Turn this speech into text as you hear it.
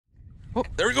Oh,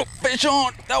 there we go. Fish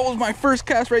on. That was my first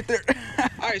cast right there.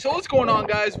 Alright, so what's going on,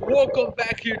 guys? Welcome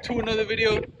back here to another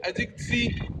video. As you can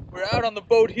see, we're out on the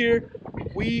boat here.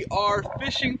 We are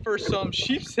fishing for some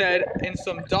sheepshead in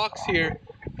some docks here.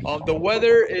 The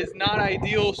weather is not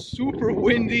ideal, super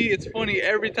windy. It's funny,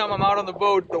 every time I'm out on the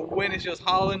boat, the wind is just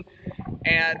howling.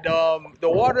 And the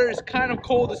water is kind of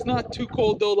cold. It's not too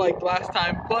cold though like last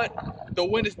time, but the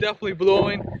wind is definitely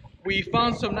blowing. We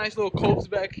found some nice little coves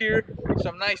back here,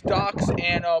 some nice docks,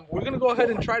 and we're gonna go ahead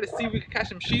and try to see if we can catch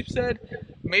some sheepshead,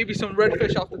 maybe some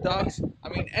redfish off the docks. I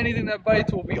mean, anything that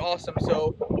bites will be awesome.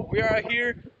 So we are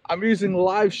here. I'm using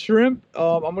live shrimp.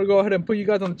 I'm gonna go ahead and put you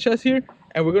guys on the chest here,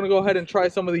 and we're gonna go ahead and try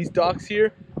some of these docks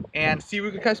here and see if we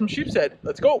can catch some sheepshead.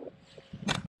 Let's go.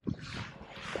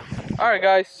 Alright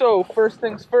guys, so first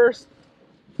things first,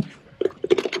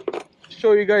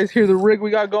 show you guys here the rig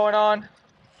we got going on.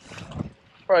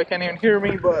 Probably can't even hear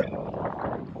me, but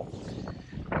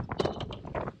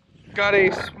got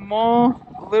a small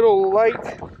little light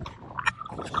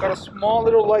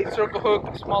circle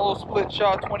hook, small little split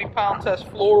shot, 20 pound test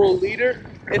fluoro leader.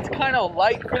 It's kind of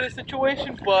light for this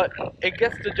situation, but it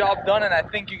gets the job done, and I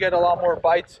think you get a lot more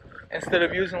bites instead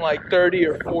of using like 30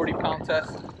 or 40 pound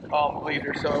test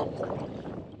leader. So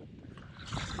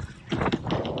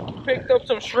picked up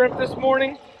some shrimp this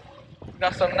morning.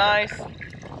 Got some nice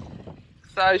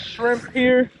size shrimp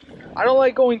here. I don't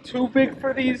like going too big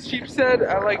for these sheepshead.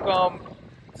 I like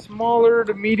smaller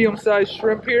to medium sized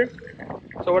shrimp here.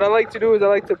 So what I like to do is I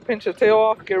like to pinch the tail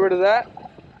off, get rid of that,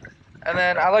 and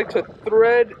then I like to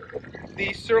thread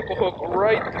the circle hook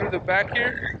right through the back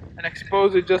here and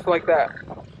expose it just like that.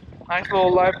 Nice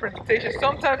little live presentation.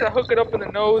 Sometimes I hook it up in the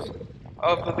nose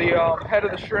of the head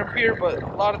of the shrimp here, but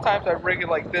a lot of times I rig it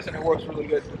like this and it works really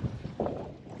good.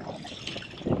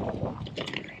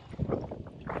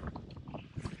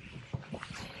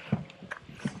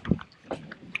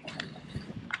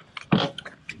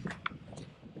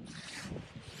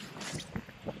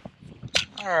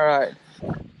 Alright,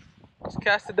 let's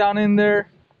cast it down in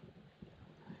there.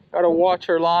 Gotta watch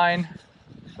her line.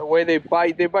 The way they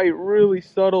bite really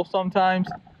subtle sometimes.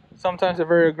 Sometimes they're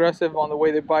very aggressive on the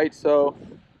way they bite, so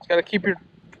just gotta keep your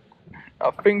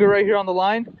finger right here on the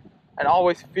line and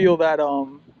always feel that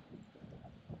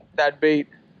that bait,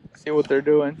 see what they're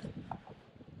doing.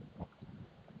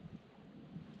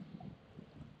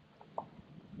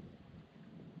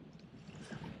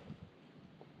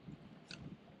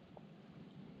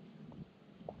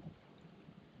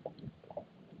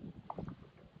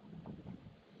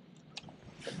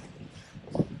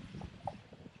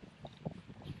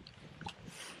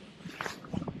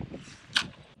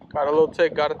 Got a little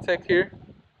tick, got a tick here,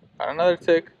 got another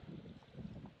tick.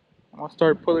 I'm gonna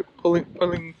start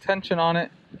pulling tension on it.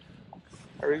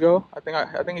 There we go. I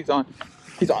think he's on.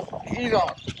 He's on. He's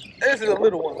on. This is a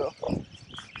little one though.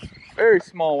 Very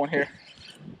small one here.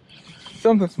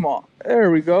 Something small. There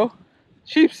we go.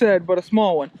 Sheepshead, but a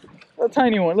small one. A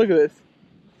tiny one. Look at this.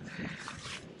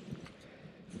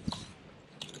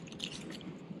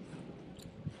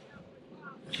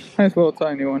 Nice little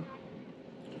tiny one.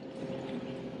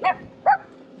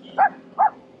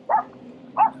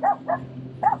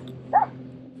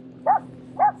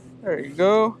 There you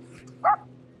go.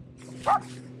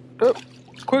 Oh,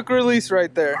 quick release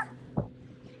right there.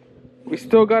 We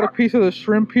still got a piece of the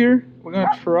shrimp here. We're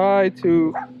gonna try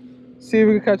to see if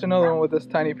we can catch another one with this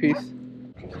tiny piece.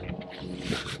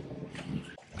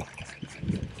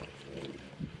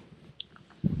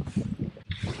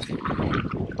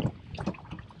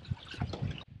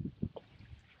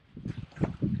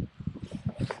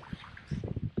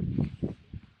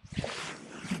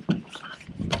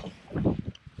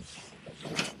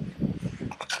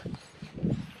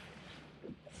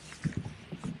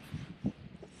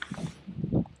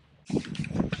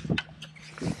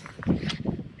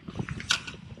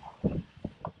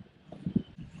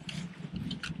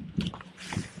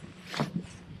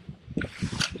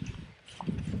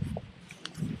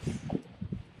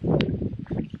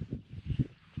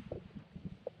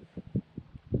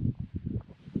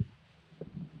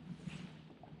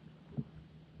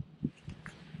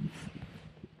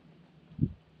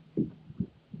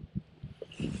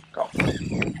 Go.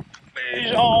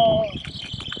 Fish on.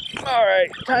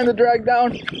 Alright, time to drag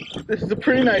down. This is a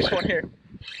pretty nice one here.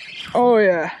 Oh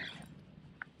yeah.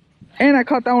 And I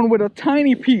caught that one with a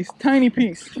tiny piece, tiny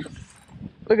piece.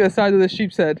 Look at the size of the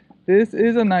sheepshead. This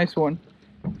is a nice one.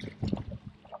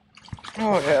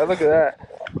 Oh yeah, look at that.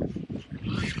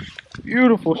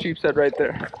 Beautiful sheepshead right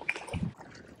there.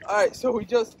 Alright, so we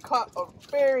just caught a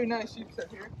very nice sheepshead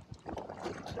here.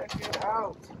 Check it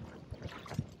out.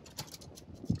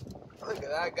 Look at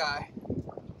that guy.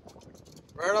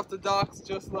 right off the docks,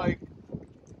 just like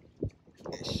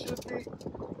it should be.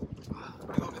 Let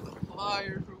me go get the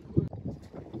pliers real quick.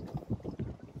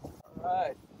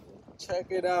 Alright,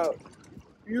 check it out.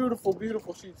 Beautiful,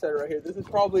 beautiful sheepshead right here. This is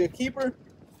probably a keeper,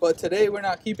 but today we're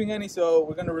not keeping any, so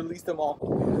we're gonna release them all.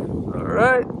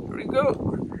 Alright, here we go.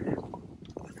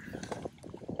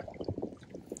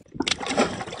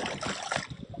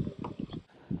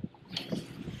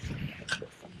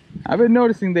 I've been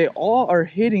noticing they all are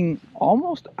hitting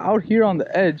almost out here on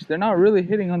the edge. They're not really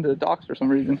hitting under the docks for some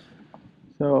reason.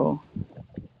 So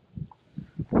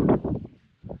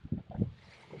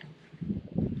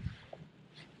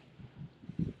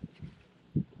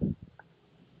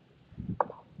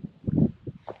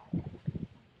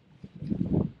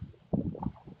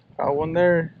got one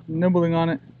there nibbling on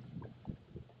it.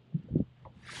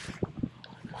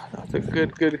 That's a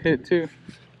good hit too.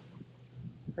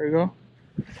 There you go.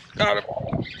 Got him.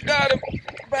 Got him.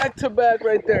 Back to back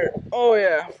right there. Oh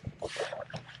yeah.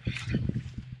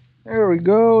 There we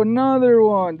go. Another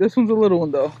one. This one's a little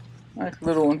one though. Nice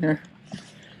little one here.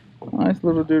 Nice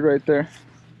little dude right there.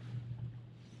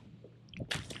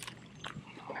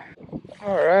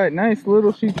 Alright, nice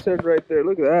little sheepshead right there.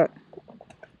 Look at that.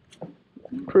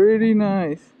 Pretty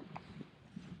nice.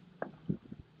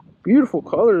 Beautiful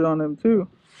colors on him too.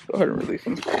 Go ahead and release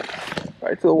him.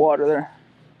 Right to the water there.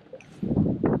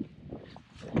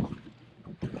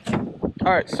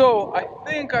 Alright, so I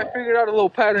think I figured out a little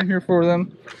pattern here for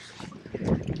them.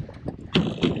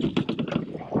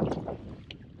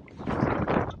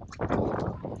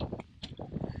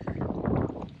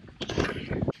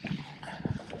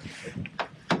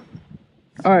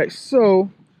 Alright, so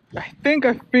I think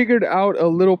I figured out a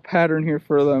little pattern here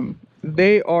for them.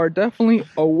 They are definitely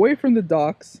away from the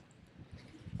docks,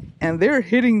 and they're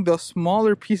hitting the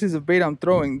smaller pieces of bait I'm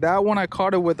throwing. That one I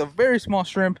caught it with a very small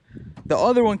shrimp. The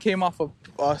other one came off of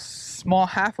a small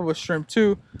half of a shrimp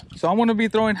too. So I'm gonna be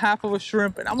throwing half of a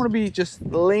shrimp, and I'm gonna be just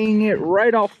laying it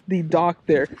right off the dock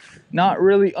there. Not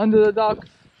really under the dock.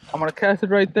 I'm gonna cast it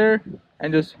right there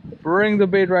and just bring the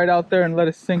bait right out there and let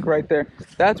it sink right there.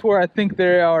 That's where I think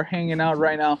they are hanging out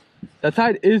right now. The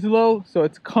tide is low, so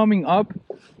it's coming up.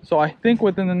 So I think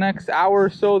within the next hour or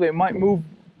so, they might move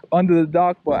under the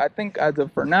dock, but I think as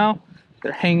of for now,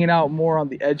 they're hanging out more on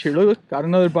the edge here. Look, got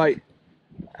another bite.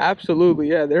 Absolutely,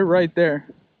 yeah, they're right there.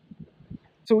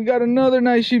 So we got another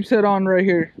nice sheepshead on right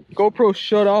here. GoPro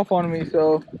shut off on me,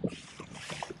 so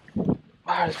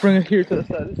let's bring it here to the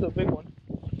side. This is a big one.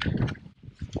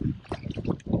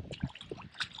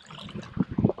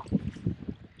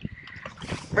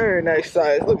 Very nice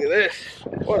size. Look at this.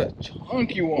 What a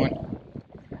chunky one.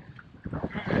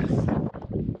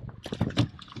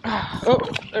 Oh,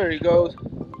 there he goes.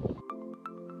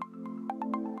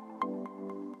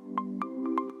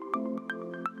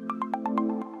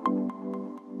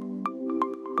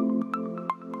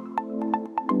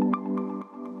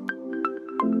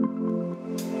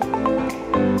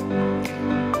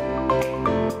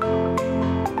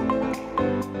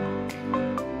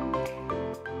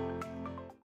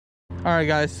 Alright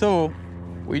guys, so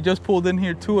we just pulled in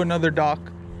here to another dock.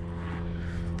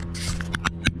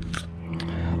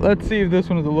 Let's see if this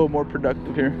one is a little more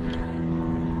productive here.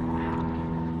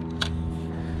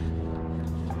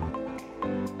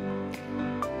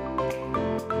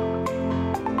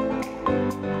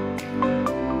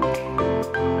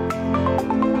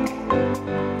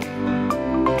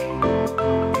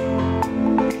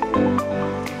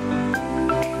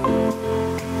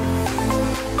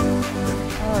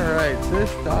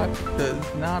 This dock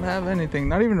does not have anything,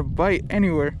 not even a bite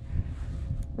anywhere.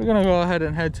 We're gonna go ahead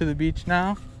and head to the beach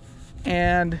now,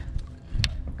 and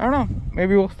I don't know,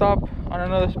 maybe we'll stop on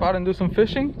another spot and do some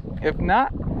fishing. If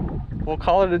not, we'll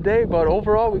call it a day. But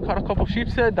overall, we caught a couple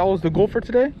sheepshead. That was the goal for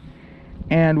today,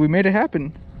 and we made it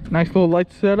happen. Nice little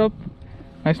light setup,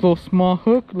 nice little small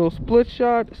hook, little split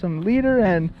shot, some leader,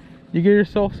 and you get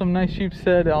yourself some nice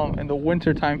sheepshead in the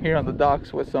winter time here on the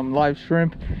docks with some live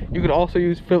shrimp. You could also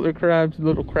use fiddler crabs,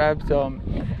 little crabs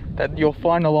that you'll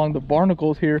find along the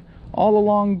barnacles here. All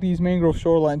along these mangrove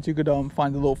shorelines, you could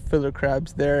find the little fiddler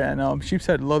crabs there, and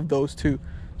sheepshead love those too.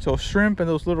 So shrimp and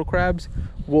those little crabs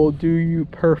will do you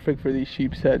perfect for these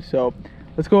sheepshead. So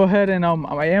let's go ahead and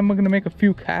I am going to make a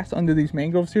few casts under these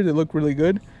mangroves here. They look really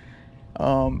good.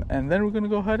 And then we're gonna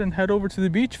go ahead and head over to the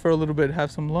beach for a little bit,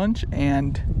 have some lunch,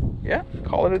 and yeah,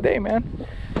 call it a day, man.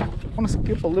 I want to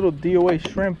skip a little DOA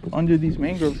shrimp under these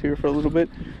mangroves here for a little bit.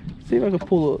 See if I can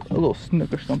pull a little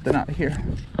snook or something out of here.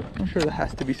 I'm sure there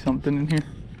has to be something in here.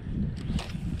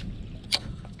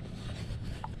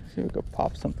 See if we can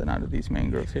pop something out of these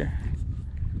mangroves here.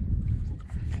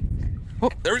 Oh,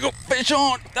 there we go. Fish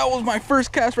on. That was my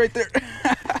first cast right there.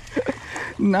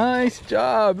 Nice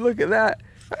job. Look at that.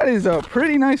 That is a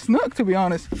pretty nice snook, to be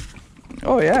honest.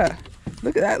 Oh yeah.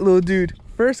 Look at that little dude.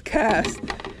 First cast.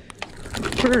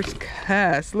 First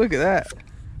cast. Look at that.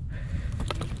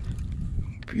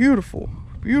 Beautiful.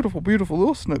 Beautiful, beautiful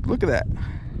little snook. Look at that.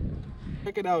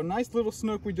 Check it out. Nice little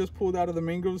snook we just pulled out of the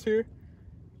mangroves here.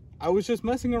 I was just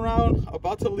messing around,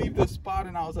 about to leave this spot,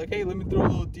 and I was like, hey, let me throw a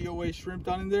little DOA shrimp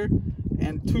down in there.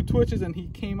 And 2 twitches, and he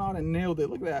came out and nailed it.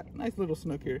 Look at that. Nice little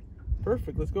snook here.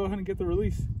 Perfect. Let's go ahead and get the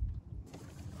release.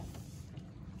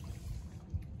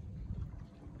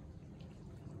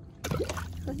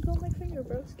 Let go of my finger,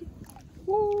 broski.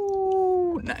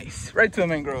 Woo! Nice. Right to the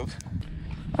mangroves.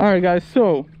 Alright guys,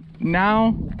 so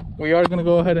now we are gonna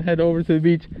go ahead and head over to the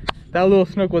beach. That little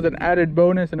snook was an added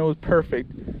bonus and it was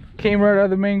perfect. Came right out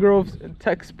of the mangroves,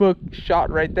 textbook shot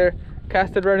right there.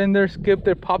 Cast it right in there, skipped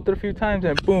it, popped it a few times,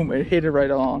 and boom, it hit it right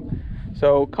along.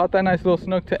 So caught that nice little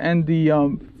snook to end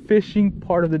the fishing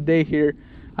part of the day here.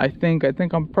 I think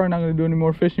I'm probably not gonna do any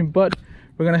more fishing, but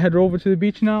we're gonna head over to the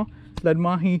beach now, let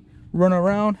Mahi run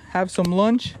around, have some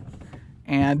lunch,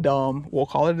 and we'll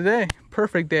call it a day.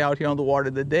 Perfect day out here on the water.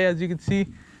 The day, as you can see,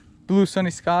 blue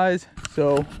sunny skies,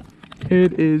 so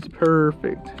it is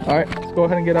perfect. All right, let's go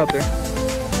ahead and get out there.